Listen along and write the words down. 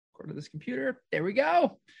Go to this computer. There we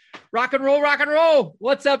go. Rock and roll, rock and roll.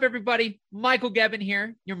 What's up, everybody? Michael Gebben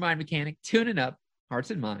here, your mind mechanic, tuning up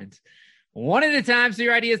hearts and minds. One at a time so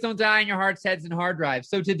your ideas don't die in your hearts, heads, and hard drives.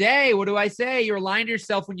 So today, what do I say? You're lying to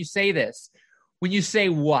yourself when you say this. When you say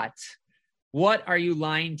what? What are you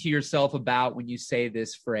lying to yourself about when you say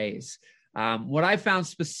this phrase? What I found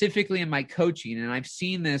specifically in my coaching, and I've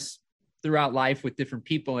seen this throughout life with different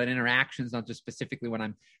people and interactions, not just specifically when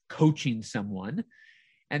I'm coaching someone,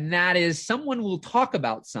 and that is someone will talk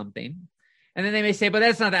about something, and then they may say, but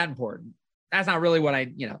that's not that important. That's not really what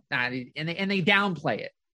and they downplay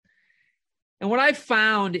it. And what I've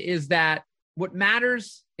found is that what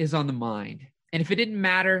matters is on the mind. And if it didn't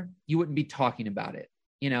matter, you wouldn't be talking about it.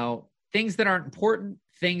 Things that aren't important,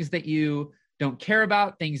 things that you don't care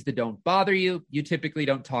about, things that don't bother you, you typically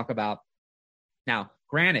don't talk about. Now,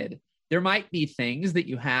 granted, there might be things that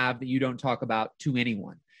you have that you don't talk about to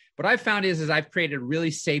anyone. What I've found is I've created a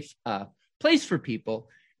really safe place for people.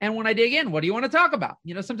 And when I dig in, what do you want to talk about?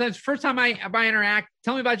 Sometimes first time I interact,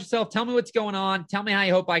 tell me about yourself, tell me what's going on, tell me how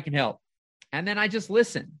you hope I can help. And then I just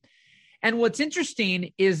listen. And what's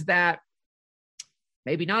interesting is that,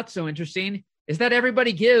 maybe not so interesting, is that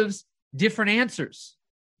everybody gives different answers.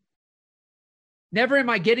 Never am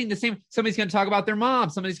I getting the same. Somebody's going to talk about their mom.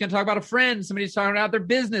 Somebody's going to talk about a friend. Somebody's talking about their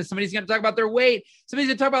business. Somebody's going to talk about their weight. Somebody's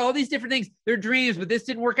going to talk about all these different things, their dreams, but this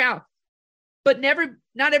didn't work out. But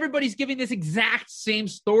not everybody's giving this exact same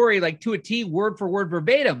story, like to a T, word for word,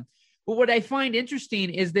 verbatim. But what I find interesting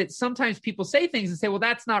is that sometimes people say things and say, well,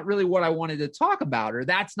 that's not really what I wanted to talk about, or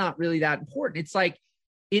that's not really that important. It's like,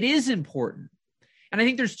 it is important. And I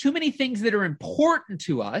think there's too many things that are important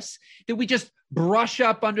to us that we just brush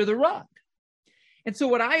up under the rug. And so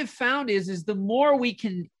what I have found is the more we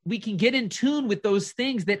can get in tune with those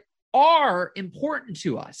things that are important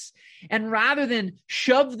to us, and rather than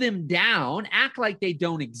shove them down, act like they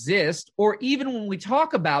don't exist, or even when we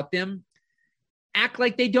talk about them, act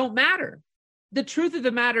like they don't matter. The truth of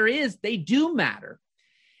the matter is they do matter.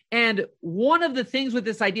 And one of the things with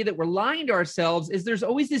this idea that we're lying to ourselves is there's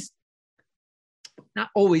always this, not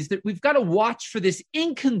always, that we've got to watch for this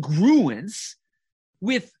incongruence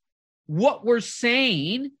with what we're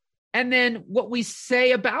saying and then what we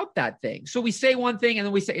say about that thing. So we say one thing and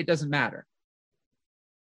then we say it doesn't matter.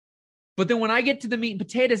 But then when I get to the meat and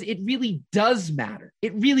potatoes, it really does matter.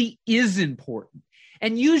 It really is important.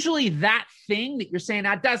 And usually that thing that you're saying,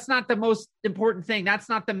 that's not the most important thing, that's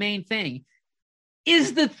not the main thing,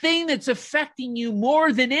 is the thing that's affecting you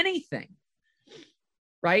more than anything,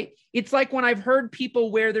 right? It's like when I've heard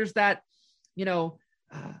people where there's that,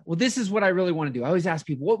 well, this is what I really want to do. I always ask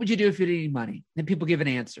people, what would you do if you didn't need money? Then people give an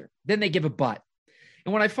answer. Then they give a but.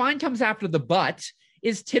 And what I find comes after the but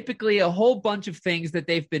is typically a whole bunch of things that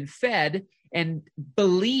they've been fed and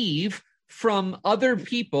believe from other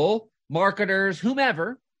people, marketers,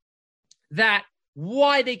 whomever, that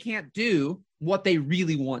why they can't do what they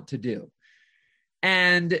really want to do.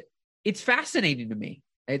 And it's fascinating to me.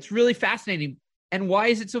 It's really fascinating. And why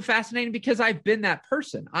is it so fascinating? Because I've been that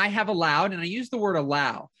person. I have allowed, and I use the word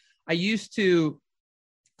allow. I used to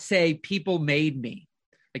say people made me.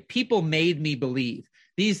 Like people made me believe.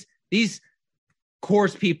 These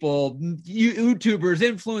course people, YouTubers,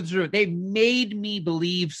 influencers, they made me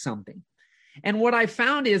believe something. And what I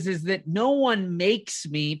found is that no one makes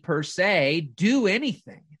me per se do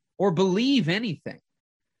anything or believe anything.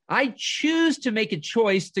 I choose to make a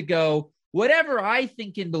choice to go, whatever I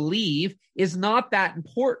think and believe is not that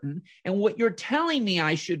important. And what you're telling me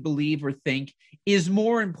I should believe or think is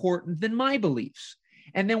more important than my beliefs.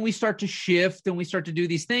 And then we start to shift and we start to do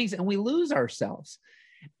these things and we lose ourselves.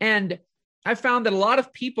 And I found that a lot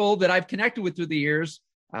of people that I've connected with through the years,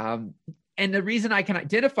 and the reason I can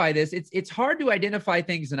identify this, it's hard to identify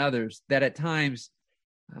things in others that at times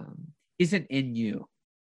isn't in you.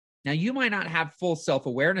 Now, you might not have full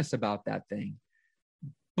self-awareness about that thing,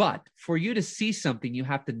 but for you to see something, you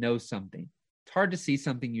have to know something. It's hard to see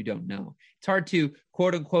something you don't know. It's hard to,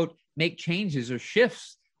 quote unquote, make changes or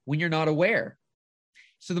shifts when you're not aware.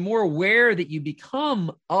 So the more aware that you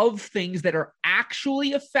become of things that are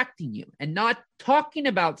actually affecting you and not talking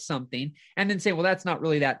about something and then say, well, that's not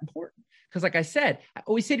really that important. Because like I said, I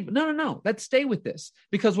always say to people, no, let's stay with this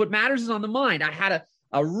because what matters is on the mind. I had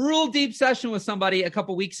a real deep session with somebody a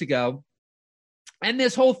couple weeks ago and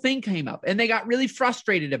this whole thing came up and they got really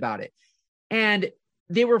frustrated about it. And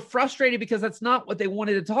they were frustrated because that's not what they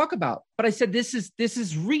wanted to talk about. But I said, this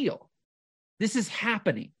is real. This is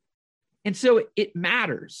happening. And so it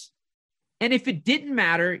matters. And if it didn't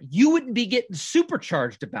matter, you wouldn't be getting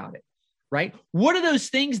supercharged about it, right? What are those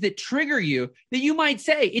things that trigger you that you might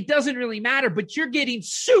say, it doesn't really matter, but you're getting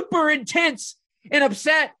super intense and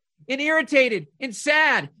upset and irritated and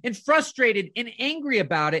sad and frustrated and angry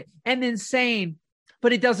about it, and then saying,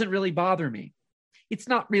 but it doesn't really bother me. It's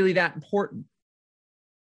not really that important.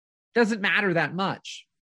 Doesn't matter that much.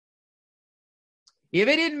 If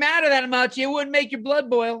it didn't matter that much, it wouldn't make your blood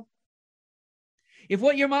boil. If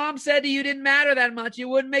what your mom said to you didn't matter that much, it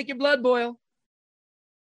wouldn't make your blood boil.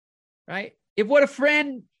 Right? If what a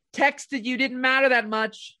friend texted you didn't matter that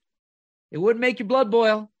much, it wouldn't make your blood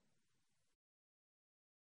boil.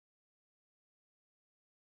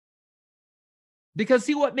 Because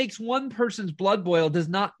see, what makes one person's blood boil does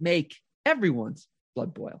not make everyone's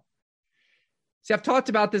blood boil. See, I've talked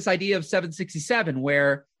about this idea of 767,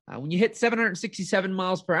 where when you hit 767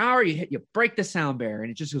 miles per hour, you break the sound barrier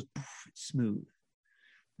and it just goes poof, smooth,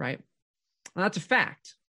 right? Well, that's a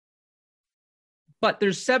fact. But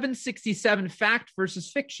there's 767 fact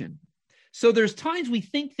versus fiction. So there's times we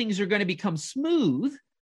think things are going to become smooth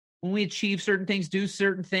when we achieve certain things, do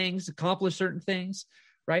certain things, accomplish certain things,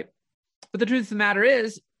 right? But the truth of the matter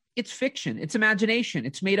is, it's fiction, it's imagination,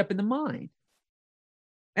 it's made up in the mind.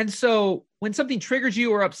 And so when something triggers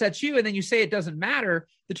you or upsets you and then you say it doesn't matter,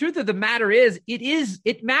 the truth of the matter is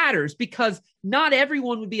it matters, because not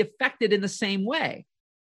everyone would be affected in the same way.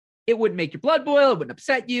 It wouldn't make your blood boil, it wouldn't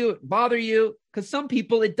upset you, it wouldn't bother you, because some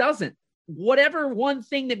people it doesn't. Whatever one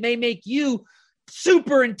thing that may make you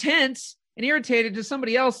super intense and irritated to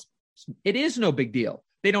somebody else, it is no big deal.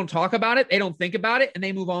 They don't talk about it, they don't think about it, and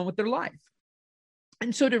they move on with their life.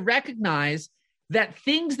 And so to recognize that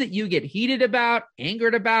things that you get heated about,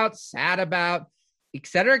 angered about, sad about, et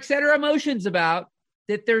cetera, emotions about,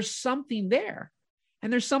 that there's something there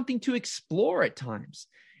and there's something to explore at times.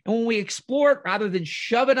 And when we explore it, rather than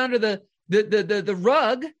shove it under the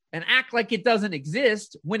rug and act like it doesn't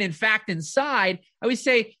exist, when in fact inside, I always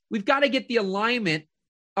say we've got to get the alignment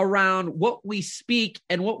around what we speak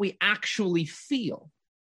and what we actually feel.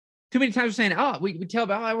 Too many times we're saying, we tell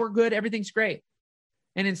about, we're good, everything's great.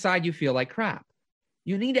 And inside you feel like crap.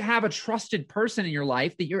 You need to have a trusted person in your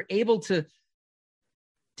life that you're able to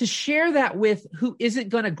share that with, who isn't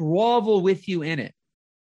going to grovel with you in it.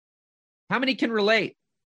 How many can relate?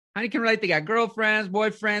 How many can relate? They got girlfriends,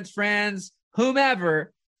 boyfriends, friends,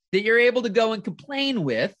 whomever that you're able to go and complain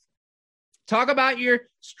with. Talk about your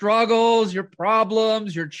struggles, your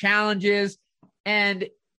problems, your challenges. And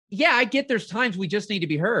yeah, I get there's times we just need to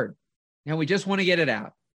be heard and we just want to get it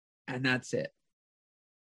out. And that's it.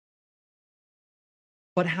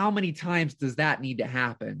 But how many times does that need to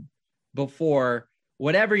happen before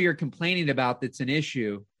whatever you're complaining about that's an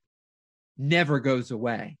issue never goes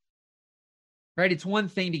away? Right? It's one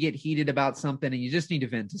thing to get heated about something and you just need to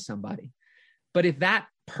vent to somebody. But if that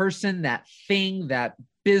person, that thing, that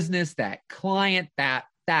business, that client, that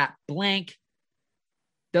blank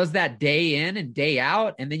does that day in and day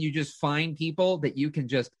out, and then you just find people that you can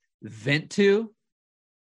just vent to,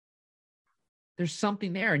 there's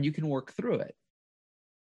something there and you can work through it.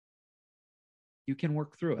 You can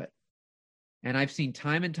work through it. And I've seen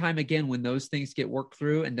time and time again, when those things get worked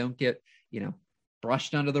through and don't get,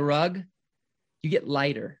 brushed under the rug, you get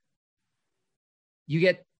lighter. You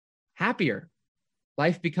get happier.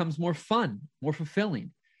 Life becomes more fun, more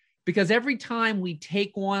fulfilling. Because every time we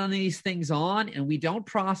take one of these things on and we don't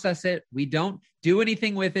process it, we don't do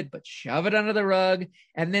anything with it, but shove it under the rug.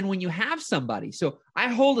 And then when you have somebody, so I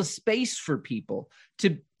hold a space for people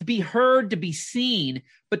to be heard, to be seen,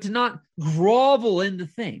 but to not grovel in the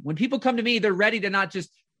thing. When people come to me, they're ready to not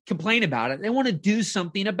just complain about it. They want to do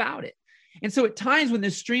something about it. And so at times when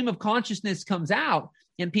this stream of consciousness comes out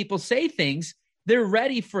and people say things, they're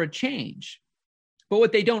ready for a change. But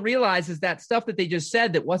what they don't realize is that stuff that they just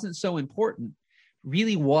said that wasn't so important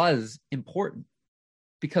really was important,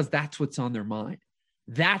 because that's what's on their mind.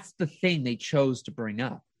 That's the thing they chose to bring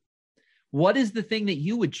up. What is the thing that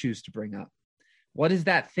you would choose to bring up? What is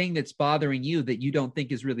that thing that's bothering you that you don't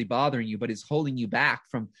think is really bothering you, but is holding you back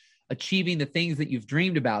from achieving the things that you've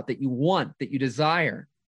dreamed about, that you want, that you desire?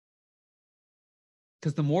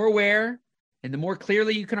 Because the more aware and the more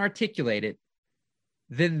clearly you can articulate it,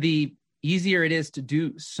 then the easier it is to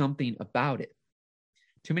do something about it.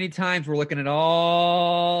 Too many times we're looking at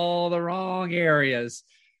all the wrong areas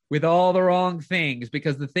with all the wrong things,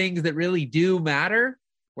 because the things that really do matter,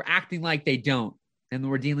 we're acting like they don't. And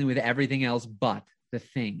we're dealing with everything else but the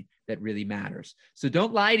thing that really matters. So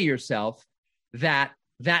don't lie to yourself that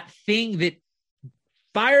thing that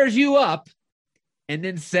fires you up and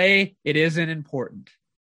then say it isn't important.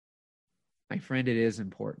 My friend, it is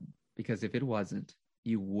important, because if it wasn't,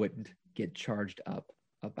 you wouldn't get charged up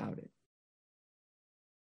about it.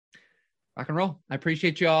 Rock and roll. I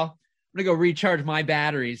appreciate you all. I'm going to go recharge my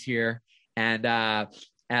batteries here and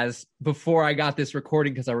as before I got this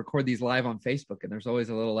recording, because I record these live on Facebook, and there's always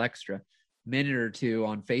a little extra minute or two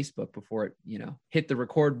on Facebook before it, hit the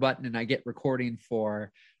record button and I get recording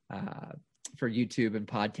for YouTube and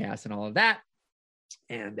podcasts and all of that.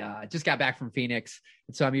 And just got back from Phoenix.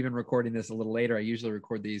 And so I'm even recording this a little later. I usually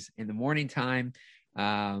record these in the morning time.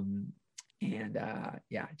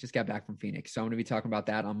 Just got back from Phoenix. So I'm going to be talking about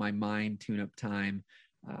that on my Mind Tune-Up Time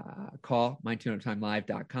call,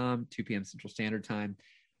 mindtuneuptimelive.com, 2 p.m. Central Standard Time.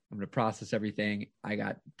 I'm going to process everything. I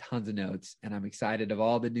got tons of notes, and I'm excited of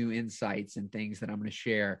all the new insights and things that I'm going to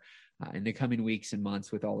share in the coming weeks and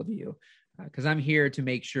months with all of you. Because I'm here to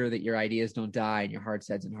make sure that your ideas don't die in your hearts,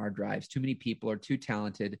 heads, and hard drives. Too many people are too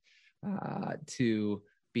talented to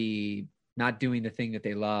be not doing the thing that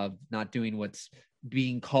they love, not doing what's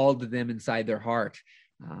being called to them inside their heart.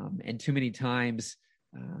 And too many times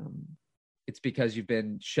it's because you've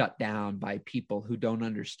been shut down by people who don't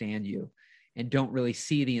understand you and don't really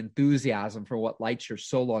see the enthusiasm for what lights your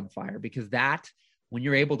soul on fire. Because that, when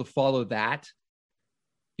you're able to follow that,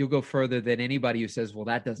 you'll go further than anybody who says, well,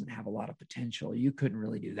 that doesn't have a lot of potential. You couldn't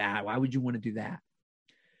really do that. Why would you want to do that?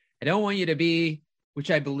 I don't want you to be,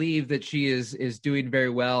 which I believe that she is doing very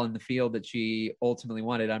well in the field that she ultimately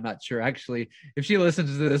wanted. I'm not sure actually if she listens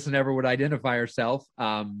to this and ever would identify herself,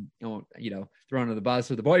 thrown under the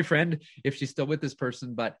bus or the boyfriend, if she's still with this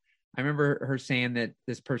person. But I remember her saying that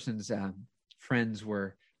this person's friends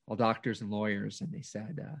were all doctors and lawyers. And they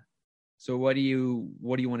said, so what do you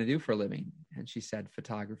want to do for a living? And she said,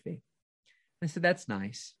 photography. And I said, that's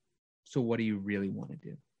nice. So what do you really want to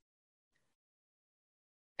do?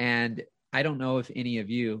 And I don't know if any of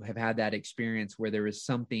you have had that experience where there is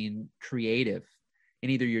something creative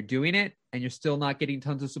and either you're doing it and you're still not getting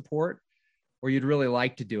tons of support, or you'd really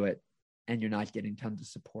like to do it and you're not getting tons of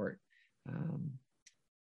support.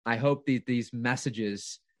 I hope these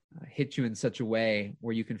messages hit you in such a way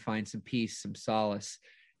where you can find some peace, some solace,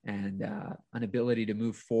 and an ability to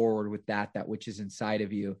move forward with that which is inside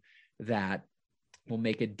of you that will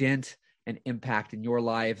make a dent and impact in your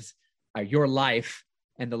life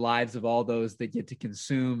and the lives of all those that get to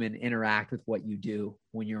consume and interact with what you do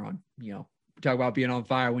when you're on, talk about being on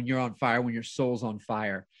fire. When you're on fire, when your soul's on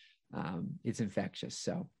fire, it's infectious.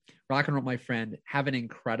 So rock and roll, my friend. Have an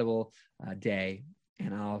incredible day,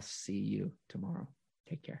 and I'll see you tomorrow.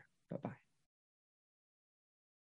 Take care. Bye-bye.